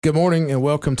Good morning and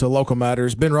welcome to Local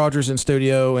Matters. Ben Rogers in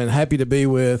studio and happy to be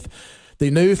with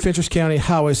the new Fentress County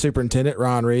Highway Superintendent,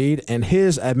 Ryan Reed, and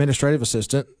his administrative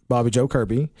assistant, Bobby Joe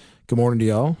Kirby. Good morning to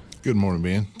y'all. Good morning,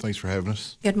 Ben. Thanks for having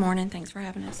us. Good morning. Thanks for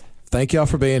having us. Thank y'all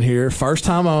for being here. First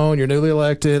time on. You're newly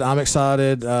elected. I'm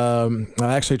excited. I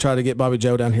actually tried to get Bobby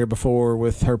Joe down here before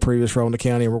with her previous role in the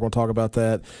county, and we're going to talk about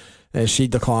that. And she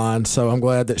declined, so I'm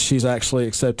glad that she's actually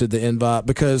accepted the invite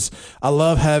because I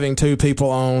love having two people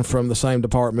on from the same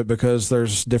department because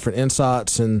there's different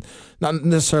insights and not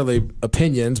necessarily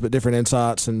opinions, but different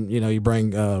insights, and you bring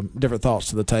different thoughts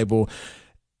to the table.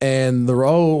 And the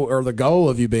role or the goal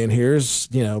of you being here is,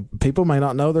 people may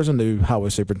not know there's a new highway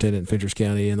superintendent in Fentress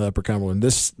County in the Upper Cumberland.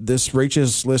 This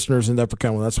reaches listeners in the Upper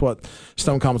Cumberland. That's what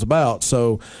Stonecom's about.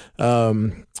 So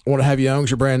I want to have you on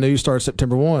because you're brand new. You started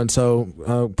September 1. So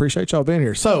appreciate y'all being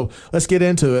here. So let's get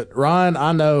into it. Ryan,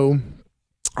 I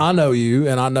know you,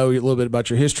 and I know a little bit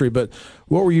about your history, but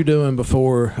what were you doing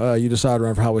before you decided to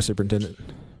run for highway superintendent?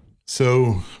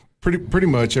 So pretty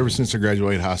much ever since I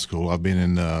graduated high school, I've been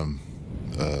in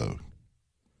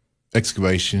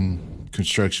excavation,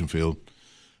 construction field,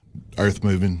 earth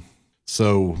moving.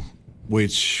 So,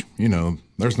 which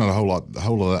there's not a whole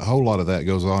lot of that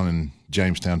goes on in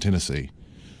Jamestown, Tennessee.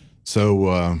 So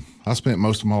I spent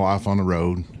most of my life on the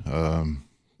road.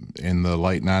 In the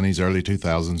late '90s, early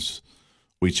 2000s,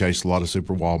 we chased a lot of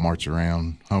super Walmarts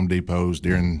around, Home Depots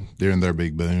during their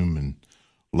big boom, and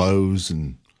Lowe's,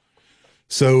 and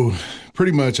so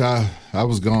pretty much I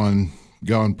was gone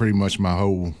pretty much my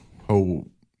whole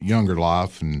younger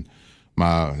life, and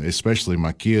especially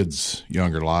my kids'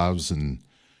 younger lives, and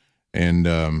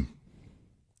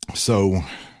so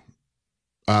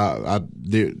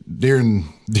during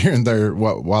their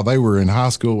while they were in high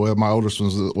school, well, my oldest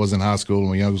was in high school and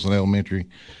my youngest was in elementary.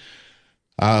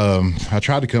 I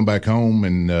tried to come back home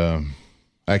and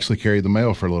actually carry the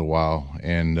mail for a little while,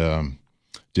 and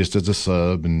just as a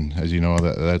sub, and as you know,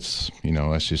 that's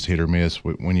just hit or miss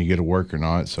when you get to work or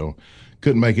not. So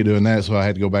couldn't make it doing that, so I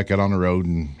had to go back out on the road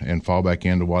and fall back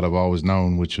into what I've always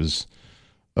known, which was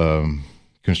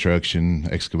construction,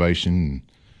 excavation.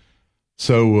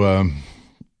 So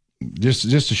just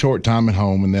a short time at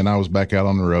home, and then I was back out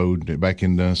on the road, back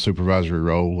in the supervisory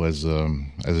role as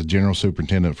a general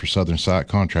superintendent for Southern Site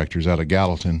Contractors out of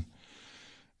Gallatin,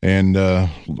 and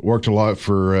worked a lot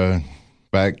for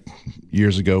back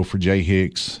years ago for Jay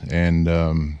Hicks, and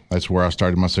that's where I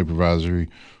started my supervisory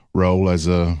role as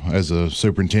a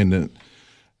superintendent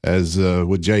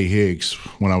with Jay Hicks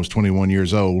when I was 21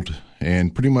 years old,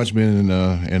 and pretty much been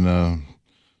in a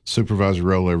supervisory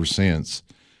role ever since.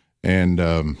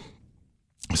 And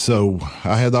so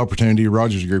I had the opportunity.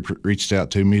 Rogers Group reached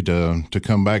out to me to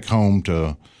come back home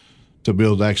to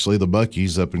build actually the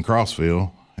Buc-ee's up in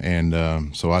Crossville,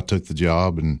 and so I took the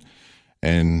job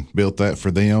and built that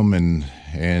for them, and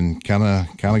kind of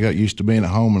got used to being at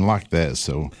home and liked that.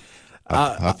 So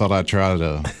I thought I'd try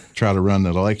to run the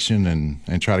election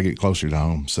and try to get closer to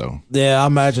home. So yeah, I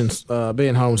imagine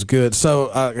being home is good.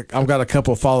 So I've got a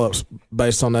couple of follow-ups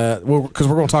based on that, because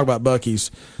we're going to talk about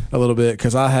Buc-ee's a little bit,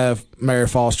 because I have Mayor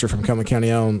Foster from Cumberland County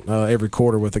on every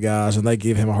quarter with the guys, and they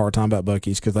give him a hard time about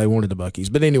Buc-ee's because they wanted the Buc-ee's.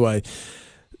 But anyway,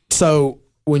 so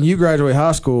when you graduated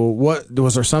high school,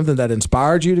 was there something that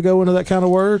inspired you to go into that kind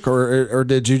of work, or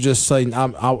did you just say,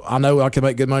 I know I can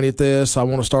make good money at this, I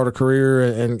want to start a career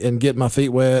and get my feet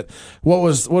wet? What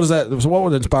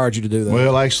inspired you to do that?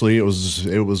 Well, actually, it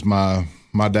was my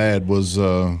dad was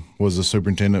a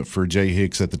superintendent for Jay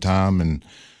Hicks at the time,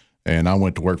 and I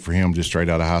went to work for him just straight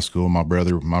out of high school. My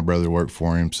brother worked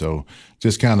for him, so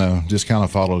just kind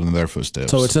of followed in their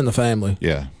footsteps. So it's in the family.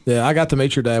 Yeah. I got to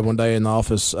meet your dad one day in the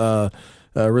office.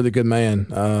 A really good man,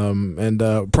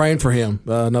 and praying for him.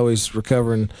 I know he's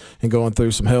recovering and going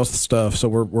through some health stuff, so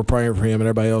we're praying for him, and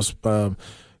everybody else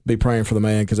be praying for the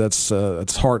man, because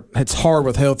it's hard. It's hard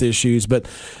with health issues. But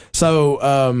so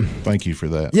thank you for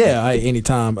that. Yeah,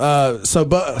 anytime. But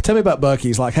tell me about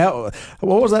Buc-ee's. Like,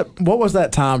 what was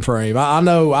that time frame? I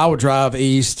know I would drive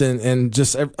east and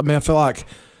just, I mean, I feel like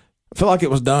it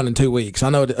was done in 2 weeks. I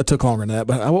know it took longer than that,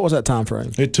 but what was that time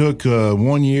frame? It took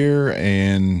 1 year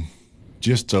and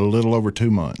just a little over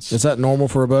 2 months. Is that normal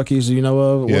for a Buc-ee's, do you know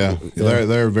of? Yeah,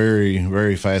 they're very,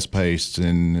 very fast paced,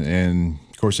 and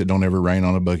of course it don't ever rain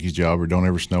on a Buc-ee's job, or don't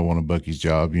ever snow on a Buc-ee's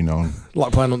job.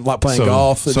 Like playing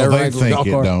golf. So they think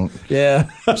it don't. Yeah.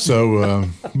 So,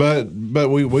 but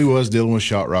we was dealing with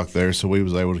shot rock there, so we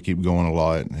was able to keep going a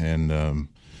lot, and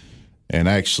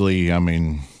actually, I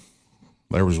mean,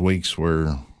 there was weeks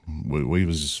where we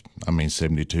was,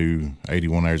 72,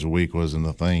 81 hours a week wasn't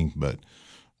a thing, but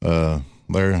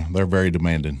they're very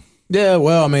demanding. Yeah,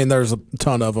 well, I mean, there's a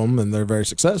ton of them, and they're very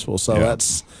successful. So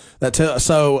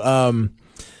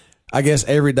I guess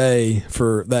every day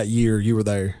for that year you were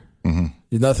there. Mm-hmm.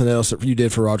 Nothing else that you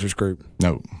did for Rogers Group.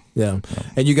 No. Yeah,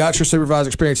 and you got your supervisor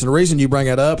experience. And the reason you bring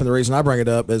it up, and the reason I bring it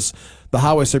up, is the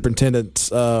highway superintendent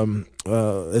is an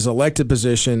elected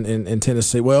position in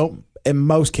Tennessee. Well, in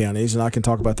most counties, and I can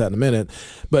talk about that in a minute.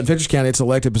 But in Fentress County, it's an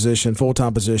elected position,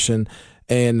 full-time position.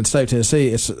 And in the state of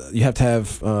Tennessee, you have to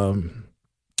have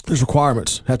there's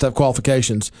requirements, have to have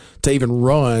qualifications to even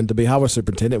run to be highway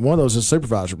superintendent. One of those is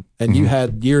supervisor, and you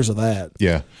had years of that.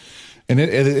 Yeah, and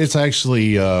it's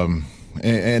actually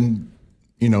and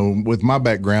you know, with my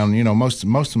background, you know,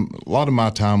 a lot of my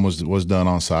time was done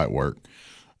on site work.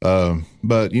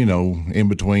 But you know, in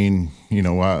between, you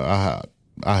know, I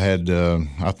had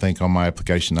I think on my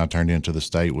application I turned into the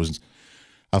state was,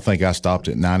 I think I stopped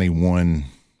at 91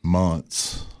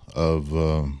 months of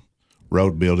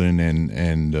road building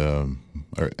and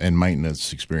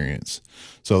maintenance experience.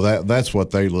 So that's what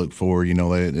they look for. You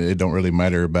know, it don't really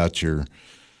matter about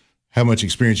how much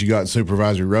experience you got in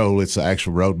supervisory role. It's the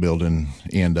actual road building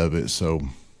end of it. So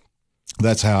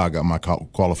that's how I got my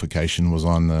qualification, was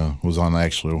on the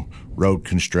actual road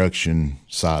construction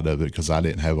side of it, because I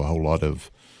didn't have a whole lot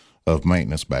of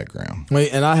maintenance background.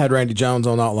 And I had Randy Jones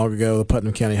on not long ago, the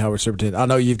Putnam County Highway Superintendent. I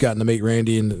know you've gotten to meet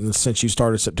Randy and since you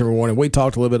started September 1, and we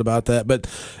talked a little bit about that. But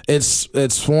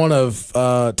it's one of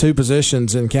two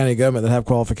positions in county government that have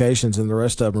qualifications, and the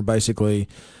rest of them are basically,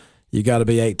 you got to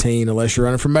be 18 unless you're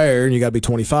running for mayor, and you got to be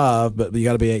 25, but you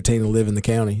got to be 18 and live in the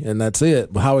county, and that's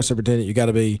it. But highway superintendent, you got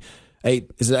to be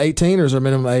is it 18 or is there a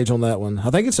minimum age on that one?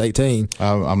 I think it's 18.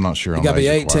 I'm not sure. You got to be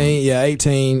 18,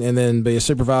 18, and then be a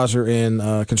supervisor in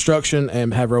construction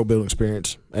and have road building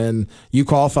experience. And you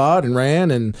qualified and ran,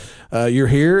 and you're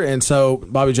here. And so,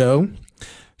 Bobby Joe,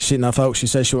 she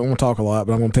says she won't want to talk a lot,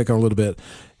 but I'm going to pick on her a little bit.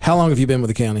 How long have you been with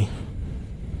the county?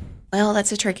 Well,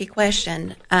 that's a tricky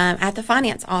question. At the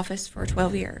finance office for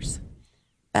 12 years,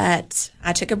 but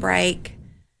I took a break.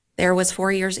 There was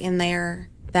 4 years in there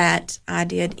that I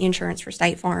did insurance for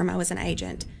State Farm. I was an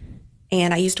agent,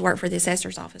 and I used to work for the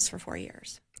assessor's office for 4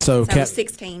 years. So I was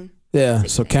 16. Yeah, 16.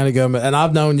 So county government. And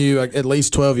I've known you at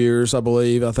least 12 years, I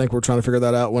believe. I think we're trying to figure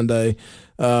that out one day.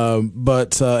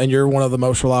 And you're one of the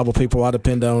most reliable people I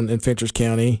depend on in Fentress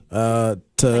County.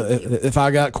 If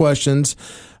I got questions,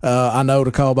 I know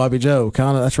to call Bobby Joe.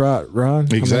 Kind of, that's right,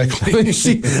 Ron. Exactly. I mean,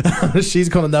 she's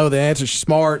going to know the answer. She's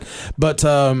smart. But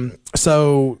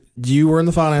so you were in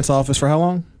the finance office for how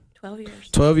long? 12 years.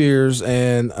 12 years,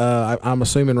 and I'm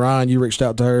assuming, Ryan, you reached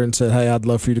out to her and said, hey, I'd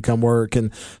love for you to come work.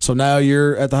 And so now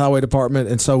you're at the highway department.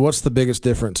 And so what's the biggest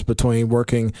difference between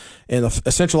working in a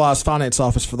centralized finance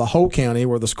office for the whole county,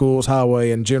 where the schools,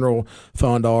 highway, and general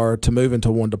fund are, to move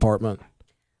into one department?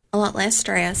 A lot less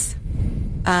stress.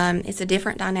 It's a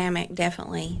different dynamic,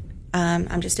 definitely.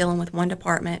 I'm just dealing with one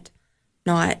department,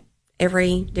 not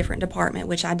every different department,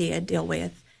 which I did deal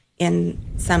with in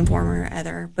some form or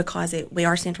other, because we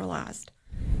are centralized.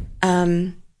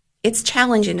 It's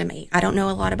challenging to me. I don't know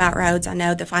a lot about roads. I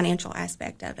know the financial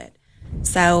aspect of it.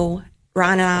 So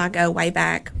Ryan and I go way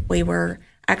back. We were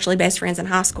actually best friends in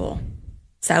high school.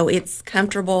 So it's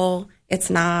comfortable, it's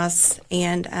nice,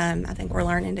 and I think we're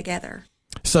learning together.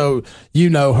 So you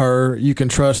know her, you can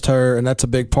trust her, and that's a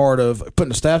big part of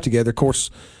putting a staff together. Of course,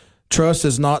 trust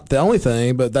is not the only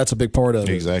thing, but that's a big part of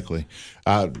it. Exactly.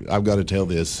 I've got to tell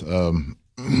this.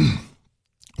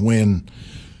 When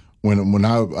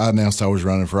I announced I was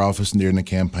running for office and during the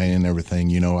campaign and everything,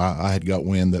 you know, I had got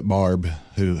wind that Barb,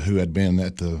 who had been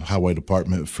at the highway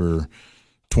department for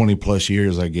 20 plus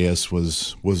years, I guess,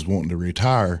 was wanting to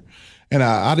retire, and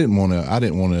I didn't want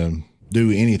to do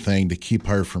anything to keep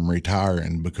her from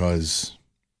retiring, because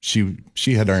she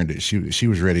had earned it. She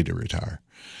was ready to retire,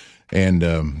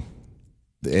 and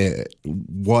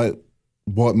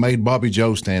what made Bobby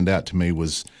Joe stand out to me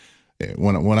was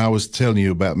when I was telling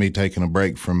you about me taking a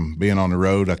break from being on the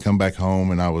road. I come back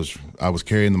home and I was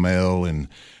carrying the mail, and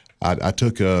I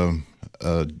took a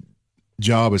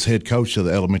job as head coach of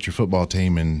the elementary football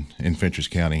team in Fentress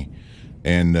County,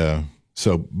 and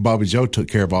so Bobby Joe took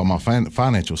care of all my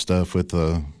financial stuff with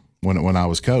when I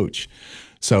was coach.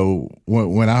 So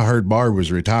when I heard Barb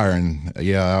was retiring,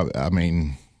 I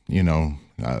mean, you know.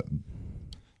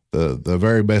 The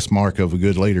very best mark of a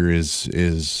good leader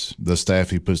is the staff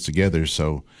he puts together.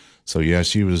 So yeah,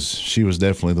 she was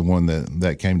definitely the one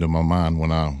that came to my mind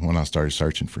when I started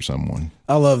searching for someone.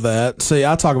 I love that. See,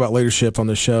 I talk about leadership on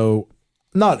the show,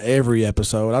 not every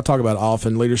episode. I talk about it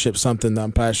often. Leadership's something that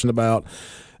I'm passionate about.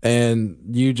 And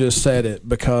you just said it,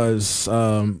 because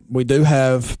we do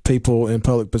have people in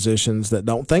public positions that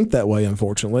don't think that way,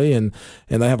 unfortunately, and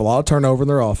they have a lot of turnover in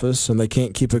their office, and they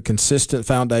can't keep a consistent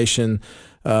foundation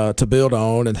to build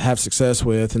on and have success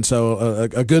with. And so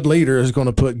a good leader is going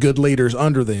to put good leaders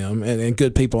under them and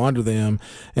good people under them,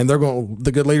 and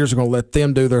the good leaders are going to let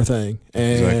them do their thing.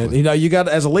 And Exactly. you know, you got,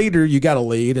 as a leader, you got to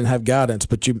lead and have guidance,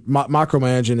 but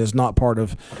micromanaging is not part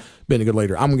of being a good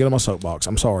leader. I'm gonna get on my soapbox.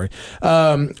 I'm sorry.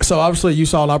 So obviously you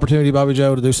saw an opportunity, Bobby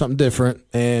Joe, to do something different.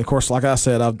 And of course, like I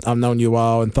said, I've known you a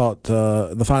while and thought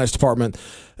the finance department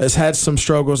has had some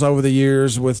struggles over the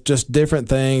years with just different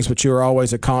things, but you were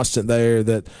always a constant there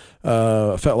that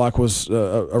felt like was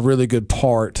a really good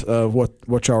part of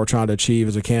what y'all were trying to achieve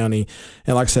as a county.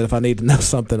 And like I said, if I needed to know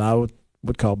something, I would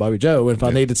call Bobby Joe. And if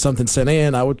I needed something sent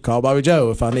in, I would call Bobby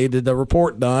Joe. If I needed a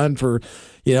report done for,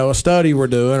 a study we're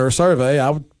doing or a survey,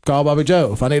 I would call Bobby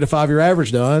Joe. If I need a 5-year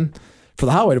average done for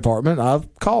the highway department, I'd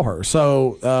call her.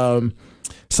 So,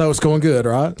 so it's going good,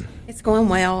 right? It's going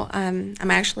well. I'm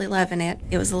actually loving it.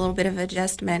 It was a little bit of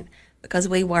adjustment because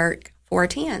we work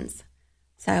 4/10s.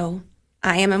 So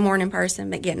I am a morning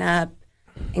person, but getting up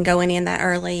and going in that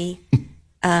early,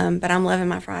 but I'm loving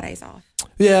my Fridays off.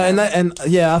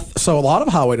 Yeah, so a lot of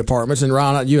highway departments, and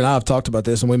Ron, you and I have talked about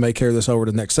this, and we may carry this over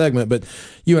to the next segment, but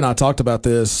you and I talked about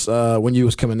this when you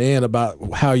was coming in about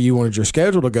how you wanted your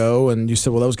schedule to go, and you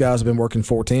said, well, those guys have been working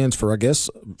 4/10s for, I guess,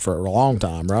 for a long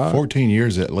time, right? 14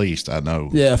 years at least, I know.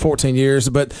 Yeah, 14 years.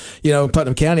 But, in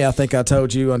Putnam County, I think I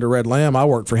told you under Red Lamb, I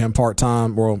worked for him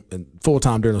part-time, well,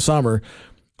 full-time during the summer.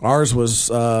 Ours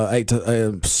was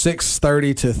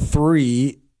 6:30 to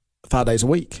 3, 5 days a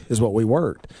week is what we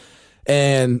worked.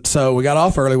 And so we got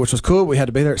off early, which was cool. We had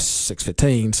to be there at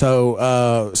 6:15.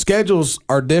 So schedules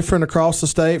are different across the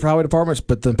state for highway departments,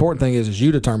 but the important thing is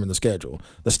you determine the schedule.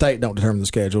 The state don't determine the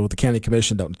schedule. The county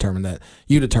commission don't determine that.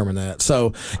 You determine that.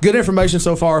 So good information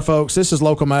so far, folks. This is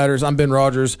Local Matters. I'm Ben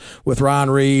Rogers with Ryan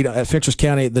Reed at Fentress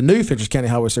County, the new Fentress County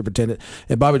Highway Superintendent,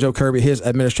 and Bobby Joe Kirby, his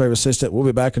administrative assistant. We'll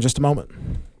be back in just a moment.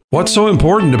 What's so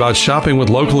important about shopping with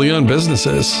locally owned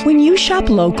businesses? When you shop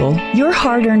local, your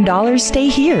hard-earned dollars stay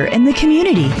here in the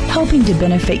community, helping to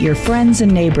benefit your friends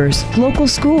and neighbors, local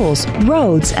schools,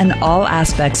 roads, and all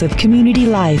aspects of community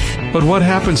life. But what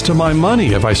happens to my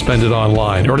money if I spend it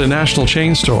online or at a national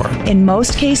chain store? In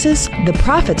most cases, the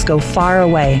profits go far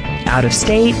away, out of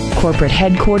state, corporate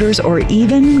headquarters, or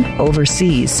even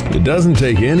overseas. It doesn't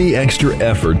take any extra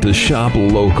effort to shop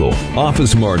local.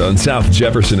 Office Mart on South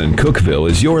Jefferson and Cookeville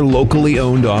is your locally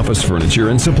owned office furniture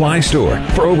and supply store.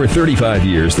 For over 35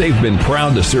 years, they've been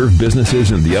proud to serve businesses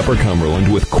in the Upper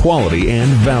Cumberland with quality and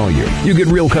value. You get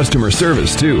real customer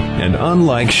service too, and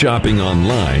unlike shopping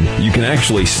online, you can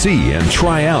actually see and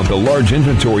try out the large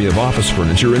inventory of office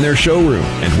furniture in their showroom.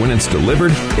 And when it's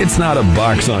delivered, it's not a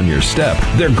box on your step.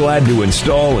 They're glad to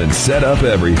install and set up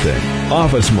everything.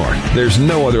 Office Mart. There's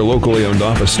no other locally owned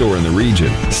office store in the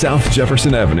region. South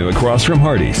Jefferson Avenue across from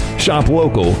Hardee's. Shop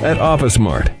local at Office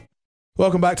Mart.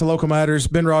 Welcome back to Local Matters.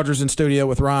 Ben Rogers in studio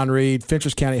with Ryan Reed,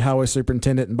 Fentress County Highway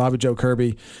Superintendent, and Bobby Joe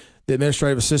Kirby, the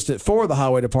administrative assistant for the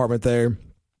highway department there.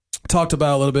 Talked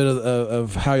about a little bit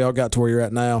of how y'all got to where you're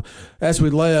at now. As we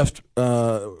left,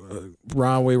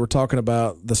 Ryan, we were talking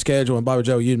about the schedule, and Bobby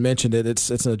Joe, you mentioned it. It's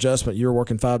an adjustment. You're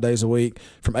working 5 days a week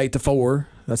from 8 to 4.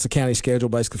 That's the county schedule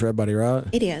basically for everybody, right?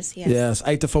 It is, yes. Yes,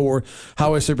 8 to 4.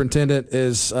 Highway superintendent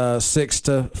is 6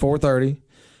 to 4:30.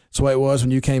 That's the way it was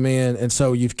when you came in, and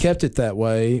so you've kept it that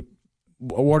way.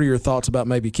 What are your thoughts about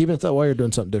maybe keeping it that way or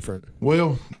doing something different?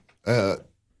 Well,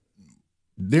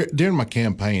 during my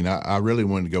campaign, I really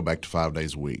wanted to go back to 5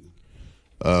 days a week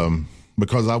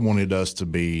because I wanted us to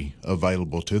be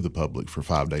available to the public for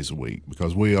 5 days a week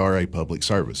because we are a public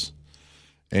service.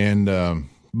 And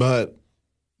but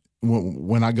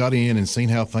when I got in and seen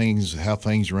how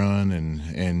things run,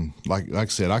 and like I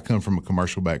said, I come from a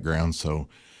commercial background, so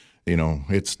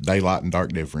it's daylight and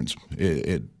dark difference.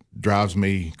 It drives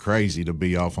me crazy to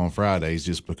be off on Fridays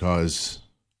just because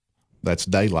that's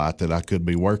daylight that I could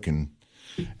be working.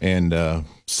 And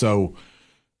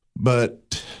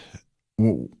but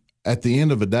at the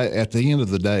end of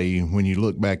the day, when you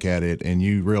look back at it and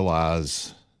you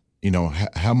realize,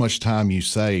 how much time you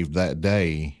saved that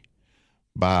day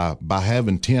by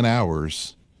having 10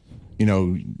 hours,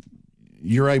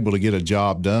 you're able to get a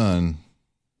job done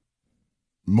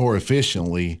more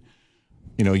efficiently.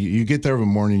 You get there every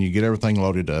morning, you get everything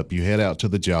loaded up, you head out to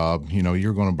the job,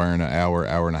 you're going to burn an hour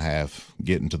and a half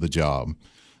getting to the job.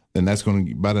 Then that's going to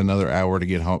be about another hour to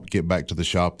get home, get back to the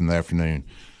shop in the afternoon.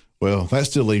 Well, that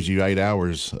still leaves you 8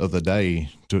 hours of the day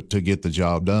to get the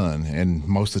job done. And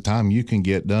most of the time you can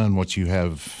get done what you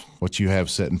have what you have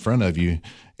set in front of you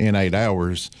in 8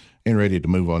 hours and ready to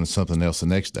move on to something else the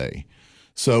next day.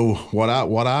 So what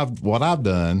I've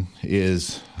done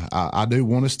is I do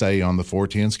want to stay on the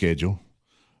 410 schedule,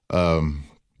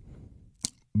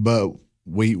 but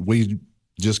we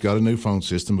just got a new phone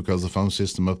system because the phone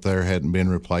system up there hadn't been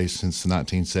replaced since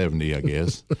 1970, I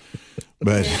guess.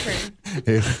 But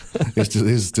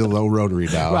it's still an old rotary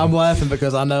dial. I'm laughing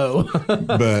because I know.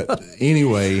 But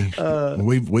anyway,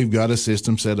 we've got a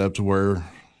system set up to where,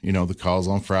 you know, the calls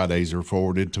on Fridays are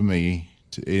forwarded to me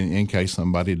in case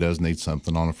somebody does need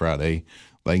something on a Friday.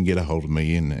 They can get a hold of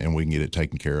me and we can get it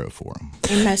taken care of for them.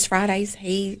 And most Fridays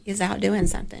he is out doing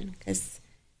something because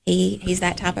he's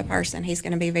that type of person. He's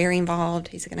going to be very involved.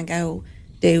 He's going to go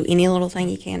do any little thing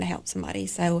he can to help somebody.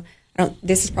 So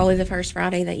this is probably the first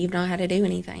Friday that you've not had to do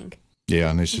anything. Yeah,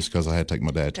 and it's just because I had to take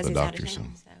my dad to the doctor.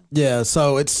 Yeah,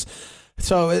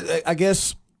 I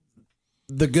guess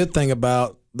the good thing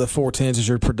about the 410s is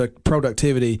your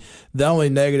productivity. The only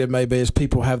negative maybe is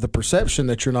people have the perception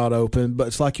that you're not open, but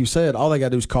it's like you said, all they got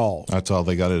to do is call. That's all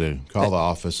they got to do. Call the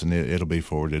office, and it'll be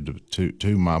forwarded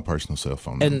to my personal cell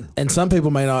phone number. And some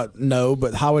people may not know,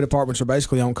 but highway departments are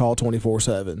basically on call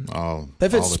 24/7.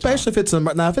 Especially if it's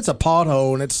a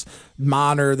pothole and it's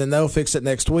minor, then they'll fix it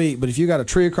next week. But if you got a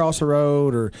tree across the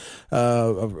road or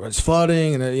it's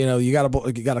flooding, and you got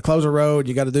to close a road,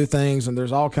 you got to do things, and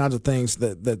there's all kinds of things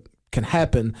that can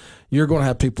happen. You're going to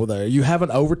have people there. You have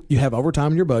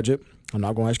overtime in your budget. I'm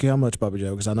not going to ask you how much, Bobby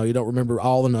Joe, because I know you don't remember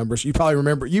all the numbers. You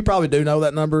probably do know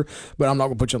that number, but I'm not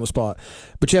going to put you on the spot.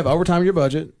 But you have overtime in your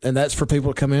budget, and that's for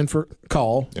people to come in for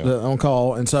on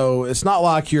call. And so it's not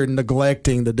like you're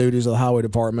neglecting the duties of the highway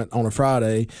department on a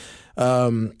Friday.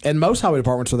 And most highway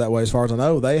departments are that way, as far as I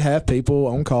know. They have people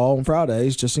on call on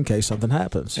Fridays just in case something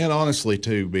happens. And honestly,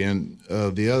 too, Ben,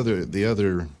 the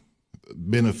other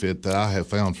benefit that I have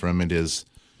found from it is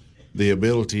the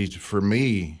ability for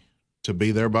me to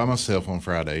be there by myself on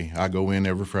Friday. I go in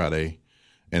every Friday,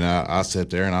 and I sit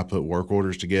there and I put work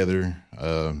orders together.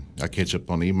 I catch up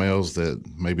on emails that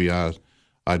maybe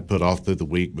I'd put off through the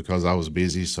week because I was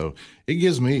busy. So it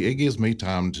gives me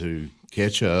time to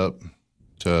catch up,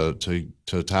 to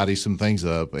tidy some things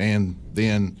up, and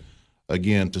then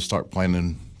again to start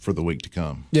planning for the week to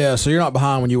come. Yeah, so you're not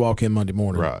behind when you walk in Monday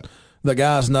morning. Right. The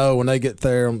guys know when they get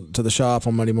there to the shop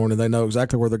on Monday morning, they know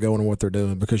exactly where they're going and what they're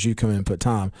doing because you come in and put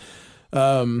time.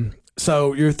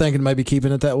 So you're thinking maybe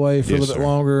keeping it that way for a little bit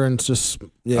longer, and it's just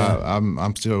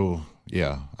I'm still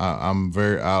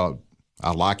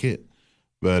I like it,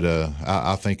 but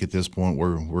I think at this point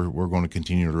we're going to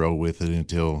continue to roll with it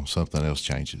until something else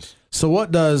changes. So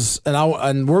what does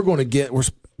I'm going to get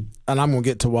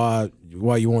to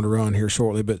why you want to run here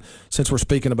shortly, but since we're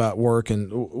speaking about work,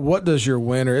 and what does your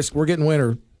winter? We're getting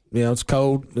winter. It's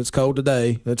cold. It's cold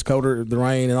today. It's colder, the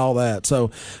rain and all that.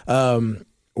 So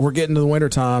we're getting to the winter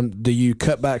time. Do you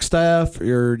cut back staff,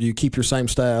 or do you keep your same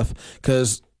staff?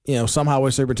 Because some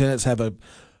highway superintendents have a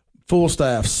full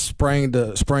staff spring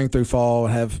through fall,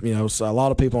 and have a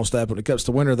lot of people on staff. When it comes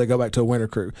to winter, they go back to a winter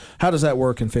crew. How does that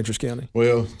work in Fentress County?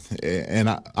 Well, and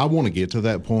I want to get to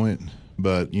that point.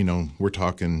 But, we're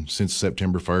talking since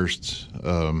September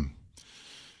 1st.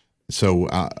 So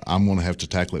I'm going to have to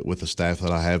tackle it with the staff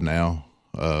that I have now,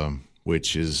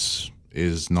 which is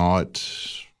not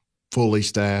fully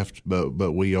staffed,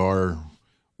 but we are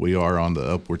on the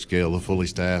upward scale of fully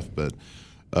staffed. But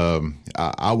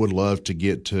I would love to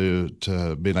get to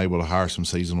being able to hire some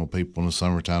seasonal people in the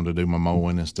summertime to do my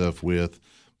mowing and stuff with.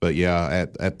 But yeah,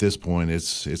 at this point,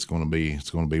 it's going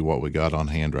to be what we got on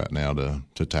hand right now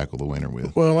to tackle the winter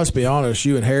with. Well, let's be honest.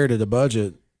 You inherited a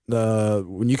budget.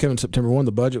 When you came in September 1,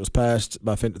 the budget was passed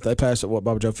they passed it,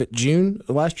 Bobby Joe, June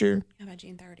of last year? How about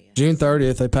June 30th? June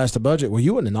 30th, they passed the budget. Well,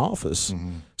 you weren't in office.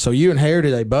 Mm-hmm. So you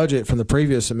inherited a budget from the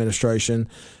previous administration.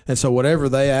 And so whatever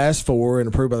they asked for and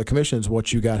approved by the commission is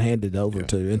what you got handed over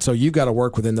to. And so you got to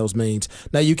work within those means.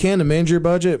 Now, you can amend your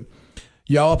budget.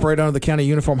 Y'all operate under the county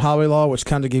uniform highway law, which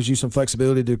kind of gives you some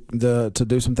flexibility to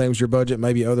do some things with your budget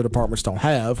maybe other departments don't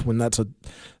have. When that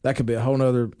could be a whole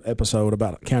nother episode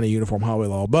about county uniform highway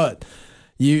law. But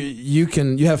you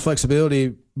have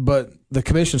flexibility, but the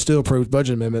commission still approves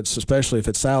budget amendments, especially if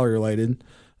it's salary related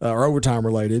or overtime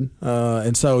related.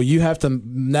 And so you have to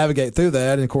navigate through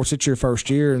that. And of course, it's your first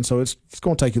year, and so it's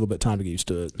going to take you a little bit of time to get used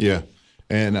to it. Yeah,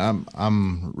 and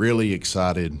I'm really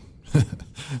excited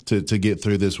to get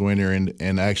through this winter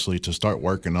and actually to start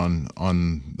working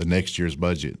on the next year's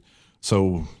budget.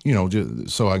 So, just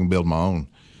so I can build my own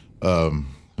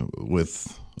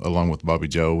along with Bobby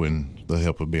Joe and the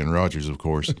help of Ben Rogers, of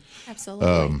course.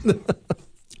 Absolutely.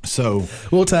 So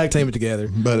we'll tag team it together.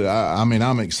 But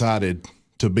I'm excited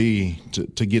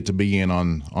to get to be in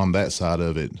on that side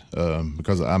of it,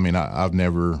 because I mean I've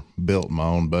never built my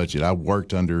own budget. I've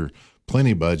worked under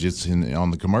plenty budgets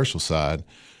on the commercial side,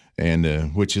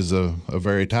 and which is a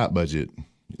very tight budget.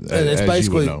 And it's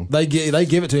basically they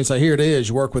give it to you and say, here it is.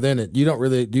 You work within it. You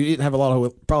didn't have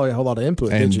probably a whole lot of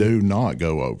input. And did you? do not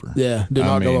go over. Yeah, go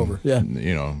over. Yeah,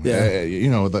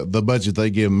 the budget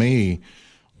they give me,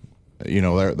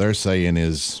 they're saying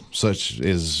is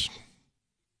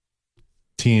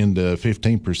 10 to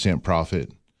 15%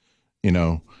 profit.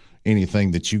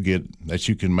 Anything that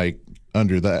you can make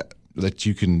under that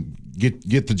you can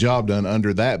get the job done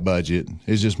under that budget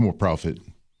is just more profit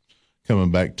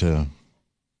coming back to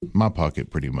my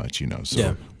pocket pretty much,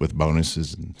 so with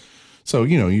bonuses. And so,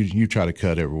 you try to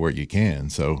cut everywhere you can.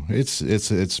 So it's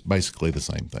basically the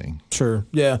same thing. Sure.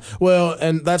 Yeah. Well,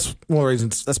 and that's one of the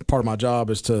reasons, that's part of my job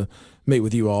is to meet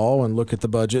with you all and look at the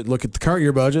budget, look at the current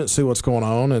year budget, see what's going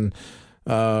on, and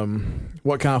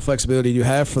what kind of flexibility you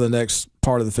have for the next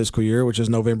part of the fiscal year, which is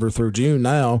November through June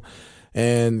now.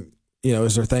 And,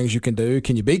 is there things you can do?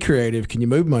 Can you be creative? Can you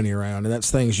move money around? And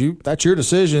that's your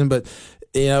decision. But,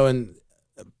 and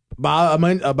by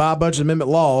budget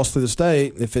amendment laws through the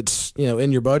state, if it's,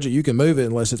 in your budget, you can move it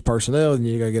unless it's personnel, and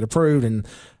you got to get approved. And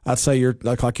I'd say you're,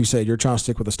 like you said, you're trying to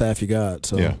stick with the staff you got.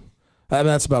 So yeah. I mean,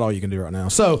 that's about all you can do right now.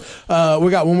 So we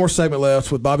got one more segment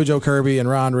left with Bobby Joe Kirby and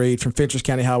Ryan Reed from Fentress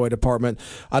County Highway Department.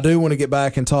 I do want to get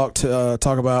back and talk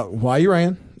about why you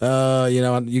ran.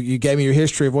 You gave me your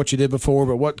history of what you did before,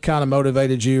 but what kind of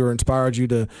motivated you or inspired you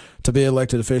to be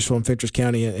elected official in Fentress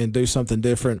County and do something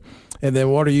different? And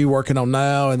then what are you working on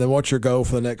now? And then what's your goal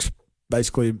for the next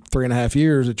basically 3.5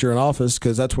 years that you're in office,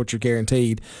 because that's what you're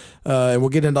guaranteed. And we'll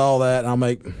get into all that. And I'll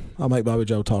make Bobby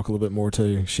Joe talk a little bit more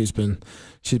too. She's been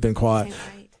quiet.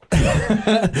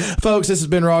 Folks, this has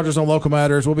Ben Rogers on Local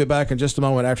Matters. We'll be back in just a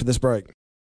moment after this break.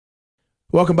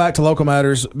 Welcome back to Local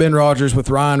Matters. Ben Rogers with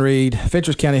Ryan Reed,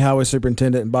 Fentress County Highway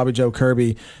Superintendent, and Bobby Joe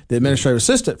Kirby, the Administrative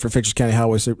Assistant for Fentress County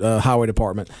Highway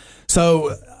Department.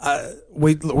 So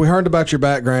we heard about your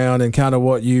background and kind of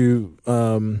what you've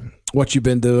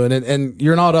been doing, and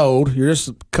you're not old. You're just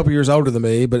a couple years older than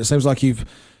me, but it seems like you've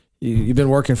been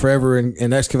working forever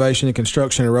in excavation and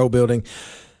construction and road building.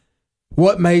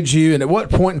 What made you, and at what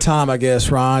point in time, I guess,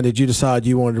 Ryan, did you decide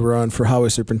you wanted to run for Highway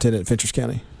Superintendent in Fentress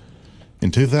County? In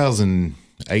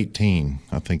 2018,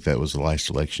 I think that was the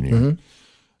last election year.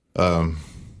 Mm-hmm.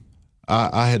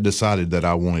 I had decided that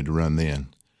I wanted to run then,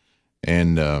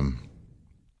 and of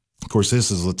course,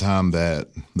 this is the time that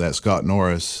Scott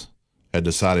Norris had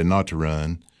decided not to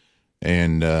run,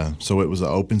 and so it was an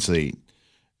open seat.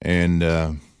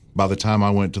 And by the time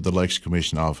I went to the Election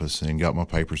Commission office and got my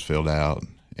papers filled out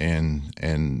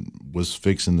and was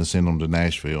fixing to send them to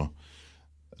Nashville,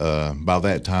 by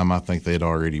that time I think they'd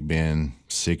already been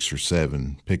 6 or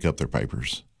 7 pick up their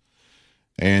papers.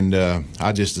 And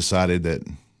I just decided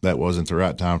that wasn't the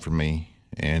right time for me,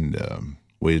 and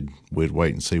we'd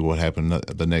wait and see what happened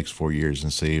the next 4 years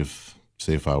and see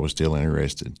if I was still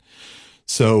interested.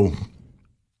 So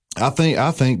I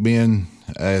think being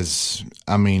just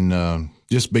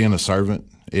being a servant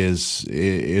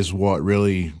is what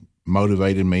really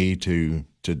motivated me to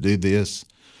do this.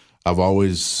 I've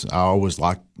always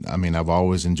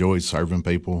enjoyed serving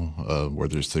people,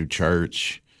 whether it's through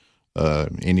church,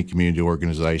 any community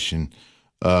organization,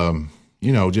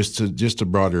 just a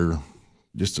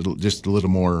little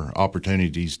more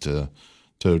opportunities to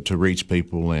reach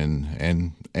people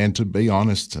and to be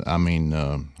honest,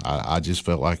 I just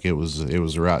felt like it was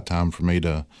the right time for me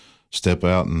to step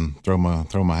out and throw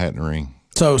my hat in the ring.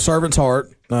 So servant's heart,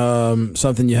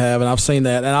 something you have, and I've seen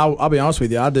that. And I'll be honest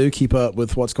with you, I do keep up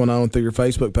with what's going on through your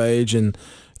Facebook page and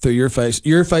through your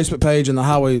Facebook page, and the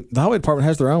highway department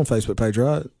has their own Facebook page,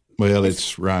 right? Well,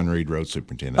 it's Ryan Reed, Road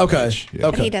Superintendent. Okay. Yeah.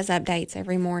 Okay. He does updates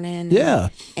every morning. Yeah.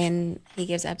 And he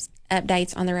gives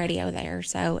updates on the radio there.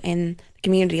 So, and the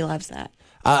community loves that.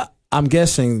 I'm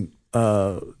guessing.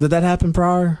 Did that happen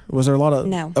prior? Was there a lot of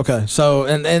no? Okay, so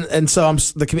and so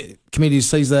the community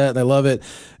sees that, they love it,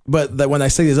 but that when they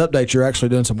see these updates, you're actually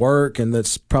doing some work, and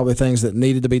that's probably things that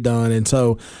needed to be done, and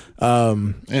so.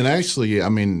 And actually,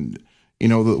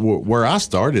 where I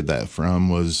started that from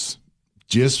was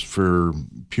just for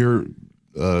pure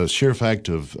sheer fact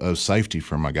of safety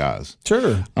for my guys.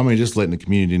 Sure. Just letting the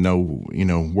community know,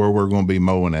 where we're going to be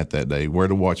mowing at that day, where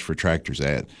to watch for tractors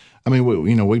at.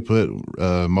 We put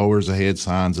mowers ahead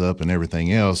signs up and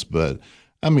everything else, but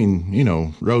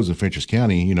roads in Fentress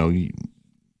County, you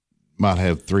might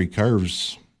have 3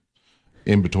 curves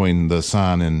in between the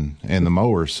sign and the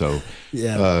mower. So,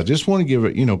 yeah, just want to give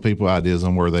people ideas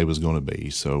on where they was going to be.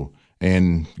 So,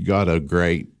 and got a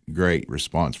great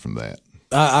response from that.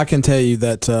 I can tell you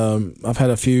that I've had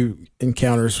a few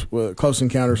close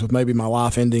encounters with maybe my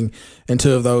life ending, and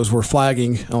two of those were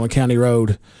flagging on a county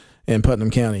road in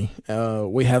Putnam County.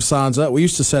 We have signs up. We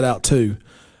used to set out two.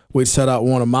 We'd set out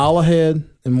one a mile ahead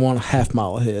and one a half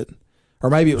mile ahead. Or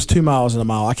maybe it was 2 miles and a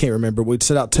mile. I can't remember. We'd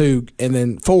set out two and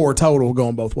then 4 total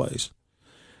going both ways.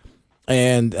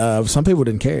 And some people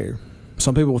didn't care.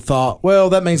 Some people thought,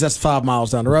 well, that means that's 5 miles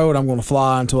down the road. I'm going to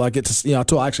fly until I get to,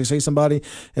 until I actually see somebody.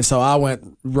 And so I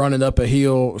went running up a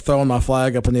hill, throwing my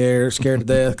flag up in the air, scared to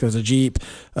death because a Jeep,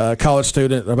 college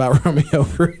student about run me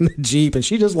over in the Jeep, and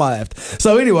she just laughed.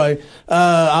 So anyway,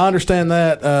 I understand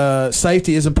that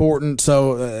safety is important.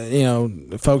 So,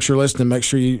 folks you're listening, make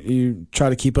sure you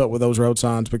try to keep up with those road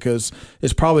signs because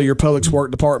it's probably your public works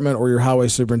department or your highway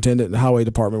superintendent and highway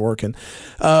department working.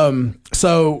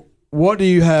 So what do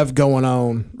you have going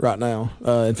on right now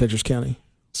in Fentress County?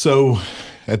 So,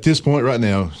 at this point right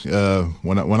now,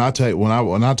 when I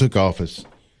took office,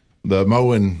 the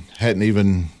mowing hadn't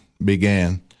even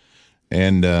began,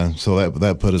 and so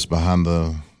that put us behind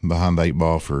the 8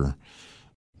 ball for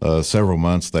several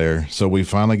months there. So we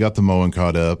finally got the mowing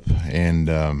caught up, and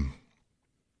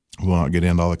we'll not get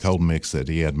into all the cold mix that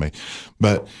he had made,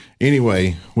 but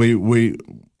anyway,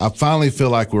 I finally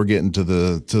feel like we're getting to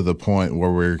the point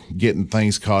where we're getting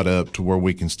things caught up to where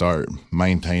we can start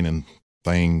maintaining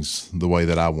things the way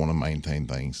that I want to maintain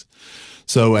things.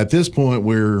 So at this point,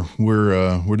 we're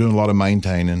doing a lot of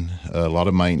maintaining, a lot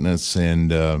of maintenance,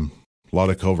 and a lot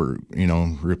of culvert,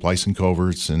 replacing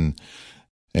culverts and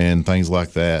things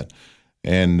like that,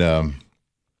 and the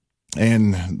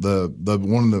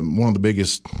one of the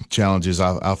biggest challenges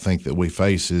I think that we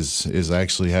face is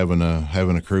actually having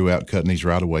a crew out cutting these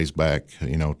right of ways back,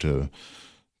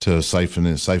 to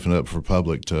siphon up for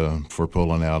public for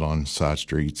pulling out on side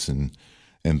streets and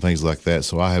things like that.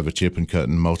 So I have a chip and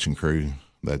cutting mulching crew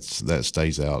that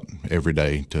stays out every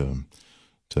day to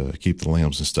keep the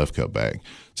limbs and stuff cut back.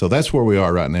 So that's where we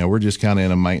are right now. We're just kind of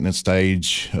in a maintenance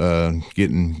stage,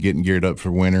 getting geared up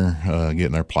for winter,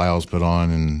 getting our plows put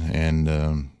on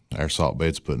and our salt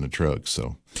beds put in the truck.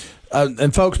 So,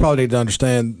 and folks probably need to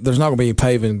understand there's not going to be any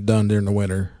paving done during the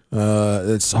winter.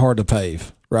 It's hard to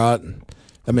pave, right?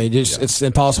 I mean, it's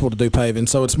impossible to do paving.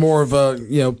 So it's more of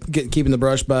keeping the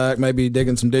brush back, maybe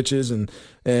digging some ditches and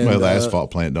the asphalt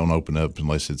plant don't open up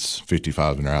unless it's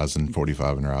 55 in horizon,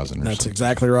 45 in horizon. That's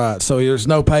exactly right. So there's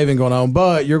no paving going on,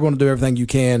 but you're going to do everything you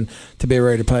can to be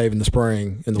ready to pave in the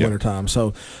spring, in the wintertime.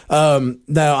 So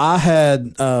now I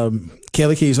had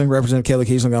Kelly Kiesling, Representative Kelly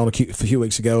Kiesling, on a few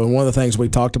weeks ago, and one of the things we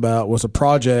talked about was a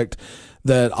project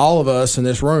that all of us in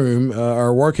this room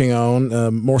are working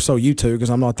on, more so you two, because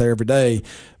I'm not there every day,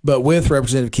 but with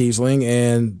Representative Kiesling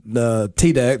and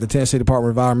TDEC, the Tennessee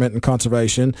Department of Environment and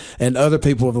Conservation, and other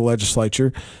people of the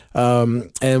legislature.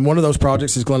 And one of those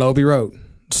projects is Glen Obie Road.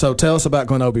 So tell us about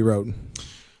Glen Obie Road.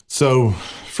 So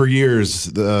for years,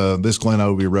 this Glen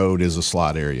Obie Road is a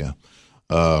slot area.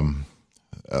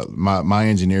 My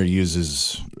engineer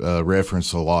uses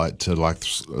reference a lot to like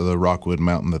the Rockwood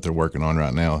Mountain that they're working on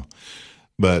right now.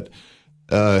 But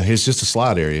it's just a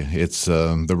slide area. It's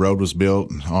the road was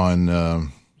built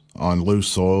on loose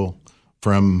soil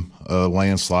from a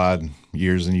landslide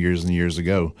years and years and years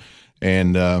ago,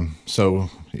 and so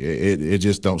it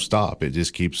just don't stop. It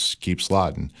just keeps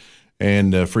sliding.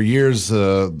 And for years,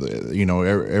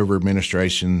 every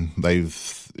administration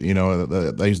they've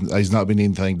there's not been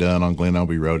anything done on Glen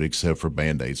Obie Road except for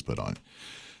Band-Aids put on.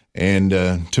 And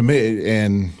to me,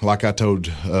 and like I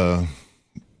told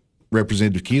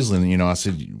Representative Kiesling, I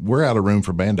said, we're out of room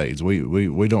for Band-Aids.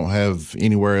 We don't have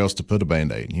anywhere else to put a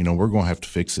Band-Aid. We're going to have to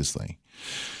fix this thing.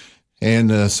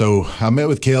 And so I met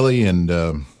with Kelly and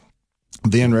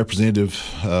then Representative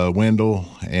Wendell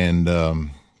and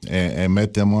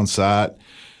met them on site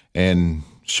and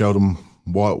showed them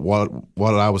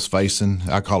what I was facing.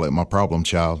 I call it my problem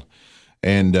child.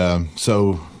 And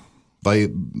so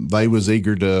they was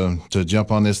eager to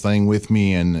jump on this thing with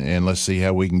me and let's see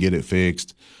how we can get it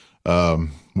fixed.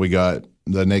 We got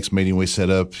the next meeting we set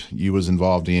up, you was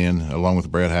involved in, along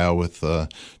with Brad Howe with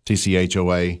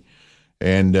TCHOA.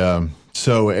 And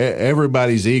so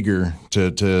everybody's eager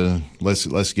to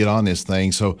let's get on this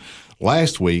thing. So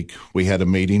last week we had a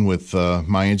meeting with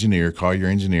my engineer, Collier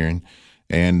Engineering,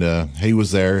 and he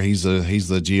was there. He's the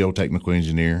geotechnical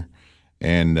engineer.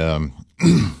 And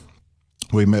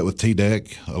we met with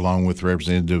TDEC along with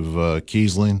Representative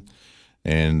Kiesling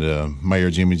and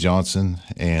Mayor Jimmy Johnson.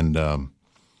 And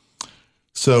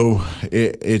so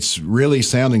it's really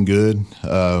sounding good.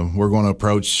 We're going to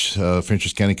approach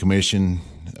Fentress County Commission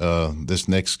this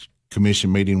next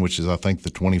commission meeting, which is, I think,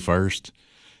 the 21st.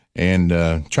 and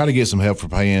try to get some help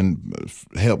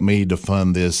help me to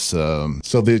fund this. So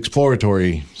the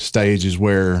exploratory stage is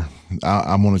where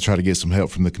I'm going to try to get some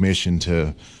help from the commission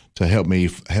to help me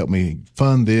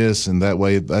fund this, and that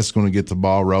way that's going to get the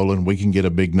ball rolling. We can get a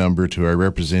big number to our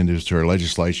representatives, to our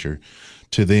legislature,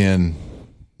 to then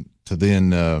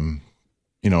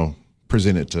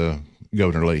present it to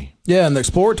Governor Lee. Yeah, and the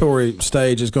exploratory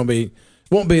stage is going to be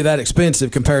won't be that expensive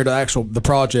compared to the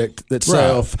project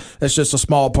itself. Right. It's just a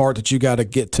small part that you got to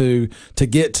get to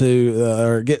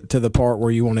the part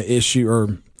where you want to issue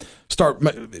or start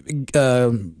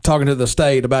talking to the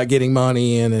state about getting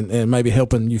money and maybe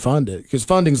helping you fund it, because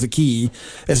funding's the key.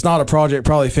 It's not a project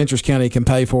probably Fentress County can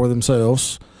pay for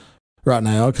themselves right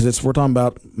now, because we're talking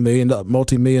about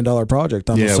multi-million-dollar project.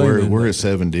 We're at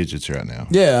 7 digits right now.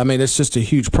 Yeah, I mean, it's just a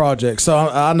huge project. So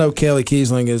I know Kelly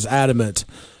Kiesling is adamant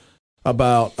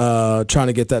about trying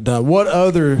to get that done. What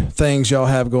other things y'all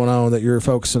have going on that you're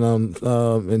focusing on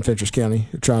in Fentress County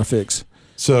you're trying to fix?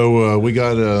 So we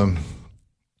got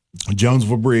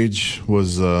Jonesville Bridge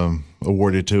was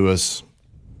awarded to us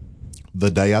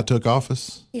the day I took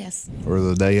office. Yes. Or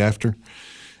the day after.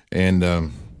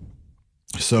 And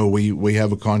so we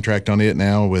have a contract on it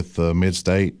now with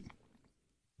Midstate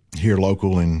here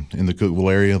local in the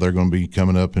Cookeville area. They're going to be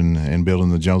coming up and building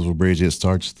the Jonesville Bridge. It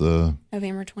starts the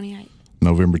November 28th.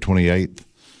 November 28th.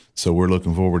 So we're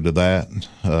looking forward to that.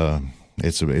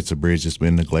 It's a bridge that's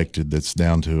been neglected, that's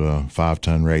down to a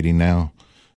 5-ton rating now.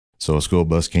 So a school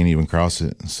bus can't even cross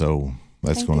it. So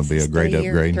that's going to be a great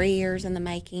upgrade. 3 years in the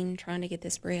making trying to get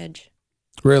this bridge.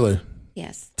 Really?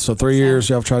 Yes. So 3 years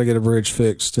y'all try to get a bridge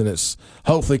fixed, and it's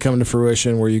hopefully coming to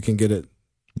fruition where you can get it.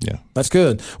 Yeah. That's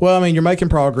good. Well, I mean, you're making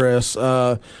progress.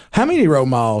 How many road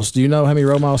miles? Do you know how many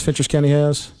road miles Fentress County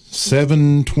has?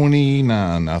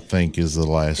 729, I think, is the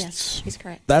last. Yes, he's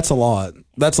correct. That's a lot.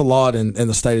 That's a lot in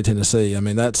the state of Tennessee. I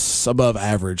mean, that's above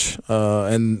average.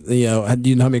 And, do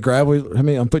you know how many gravel?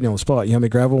 I'm putting you on the spot. You know how many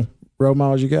gravel road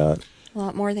miles you got? A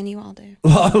lot more than you all do.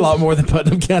 A lot more than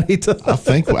Putnam County does. I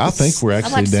think we're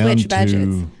actually down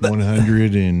to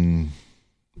 100 and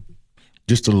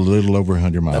just a little over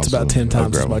 100 miles. That's about 10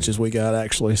 times as much as we got,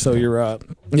 actually. So you're right.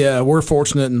 Yeah, we're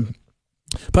fortunate in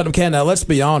Putnam County. Now, let's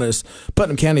be honest.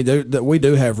 Putnam County, we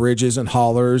do have ridges and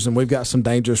hollers, and we've got some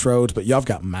dangerous roads. But y'all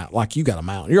got you got a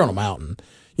mountain. You're on a mountain,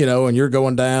 and you're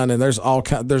going down, and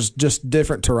there's just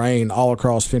different terrain all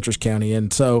across Fentress County,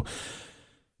 and so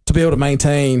to be able to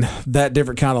maintain that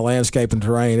different kind of landscape and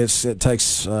terrain, it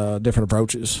takes different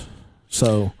approaches.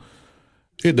 So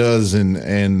it does, and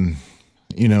that's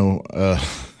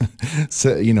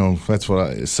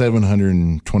what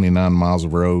 729 miles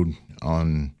of road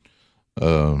on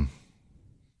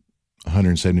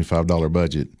 $175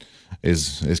 budget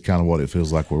is kind of what it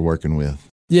feels like we're working with.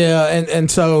 Yeah,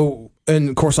 and so. And,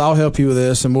 of course, I'll help you with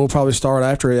this, and we'll probably start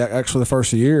after actually the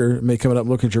first of the year, me coming up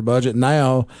and looking at your budget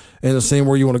now and seeing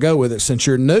where you want to go with it. Since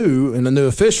you're new and a new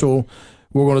official,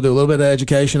 we're going to do a little bit of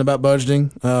education about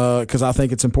budgeting because I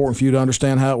think it's important for you to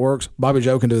understand how it works. Bobby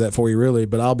Joe can do that for you, really,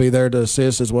 but I'll be there to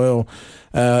assist as well,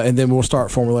 and then we'll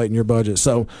start formulating your budget.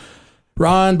 So,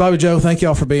 Ron, Bobby Joe, thank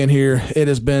y'all for being here. It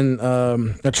has been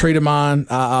a treat of mine.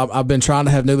 I've been trying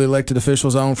to have newly elected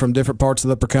officials on from different parts of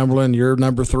the Upper Cumberland. You're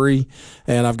number 3,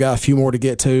 and I've got a few more to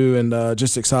get to, and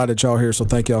just excited y'all here, so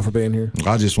thank y'all for being here.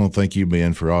 I just want to thank you,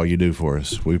 Ben, for all you do for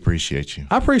us. We appreciate you.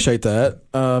 I appreciate that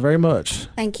very much.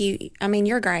 Thank you. I mean,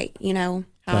 you're great. You know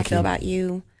how I feel about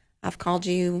you. I've called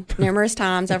you numerous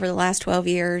times over the last 12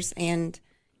 years, and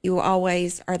you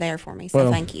always are there for me, so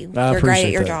thank you. You're great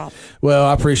at your job. Well,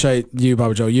 I appreciate you,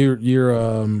 Bobby Joe. You're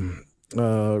a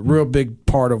real big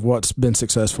part of what's been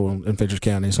successful in Fentress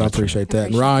County, so I appreciate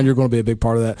that. And Ryan, you're going to be a big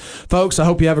part of that. Folks, I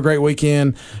hope you have a great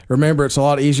weekend. Remember, it's a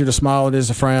lot easier to smile than it is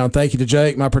to frown. Thank you to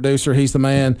Jake, my producer. He's the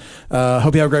man.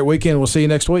 Hope you have a great weekend. We'll see you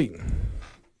next week.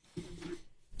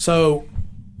 So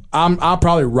I'm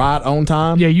probably right on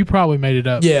time. Yeah, you probably made it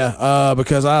up. Yeah,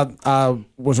 because I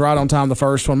was right on time the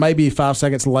first one, maybe 5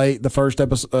 seconds late the first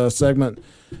episode segment,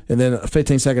 and then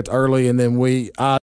 15 seconds early, and then I